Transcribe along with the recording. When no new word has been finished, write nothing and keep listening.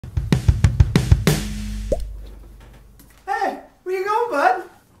Where you going, bud?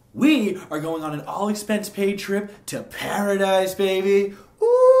 We are going on an all-expense-paid trip to paradise, baby. Ooh!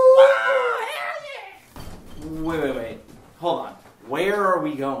 Oh, hell yeah! Wait. Hold on. Where are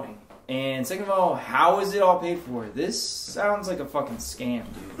we going? And second of all, how is it all paid for? This sounds like a fucking scam,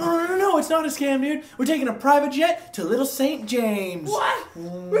 dude. No, it's not a scam, dude. We're taking a private jet to Little St. James. What?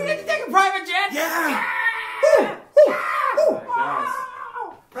 We're going to take a private jet? Yeah!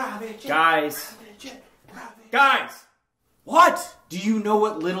 Private jet. Guys. Private jet. Private Guys! What? Do you know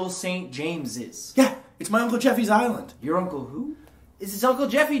what Little St. James is? Yeah, it's my Uncle Jeffy's island. Your uncle who? Is this Uncle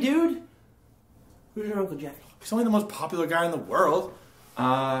Jeffy, dude? Who's your Uncle Jeffy? He's only the most popular guy in the world.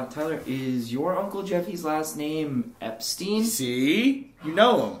 Tyler, is your Uncle Jeffy's last name Epstein? See? You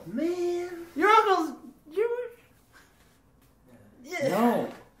know him. Man, your uncle's... No.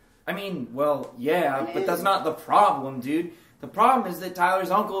 I mean, well, yeah, but that's not the problem, dude. The problem is that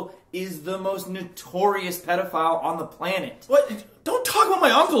Tyler's uncle is the most notorious pedophile on the planet. What? Don't talk about my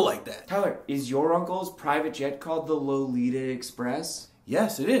uncle like that. Tyler, is your uncle's private jet called the Lolita Express?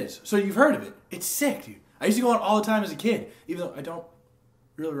 Yes, it is. So you've heard of it. It's sick, dude. I used to go on all the time as a kid, even though I don't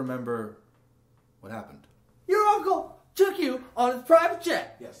really remember what happened. Your uncle took you on his private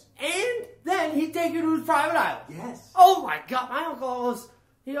jet. Yes. And then he'd take you to his private island. Yes. Oh my God, my uncle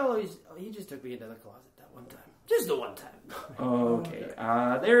he just took me into the closet that one time. Just the one time. Okay,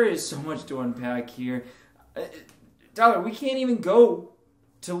 there is so much to unpack here. Tyler, we can't even go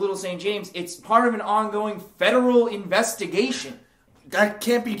to Little St. James. It's part of an ongoing federal investigation. That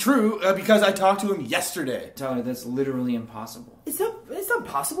can't be true because I talked to him yesterday. Tyler, that's literally impossible. It's not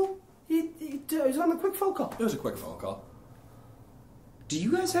possible. He was on the quick phone call. It was a quick phone call. Do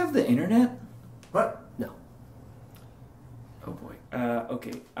you guys have the internet? What? No. Oh boy.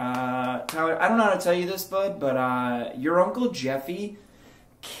 Okay. Tyler, I don't know how to tell you this, bud, but your Uncle Jeffy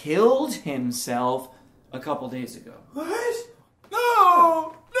killed himself a couple days ago. What?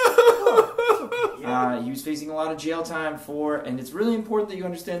 No! He was facing a lot of jail time for, and it's really important that you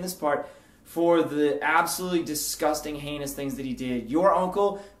understand this part, for the absolutely disgusting, heinous things that he did. Your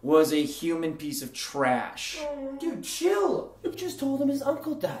uncle was a human piece of trash. Dude, chill. You just told him his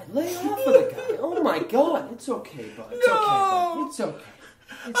uncle died. Lay off of the guy. Oh my God. It's okay, bud. It's okay, bud. It's okay.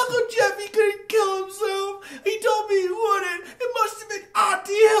 Uncle Jeffy couldn't kill himself. He told me he wouldn't. It must have been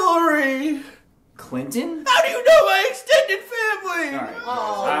Auntie Hillary. Clinton? How do you know my extended family? All right.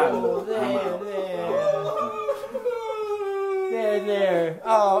 Oh, there.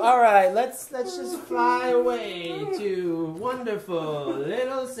 Oh, all right. Let's just fly away to wonderful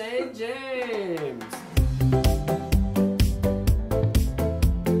Little St. James.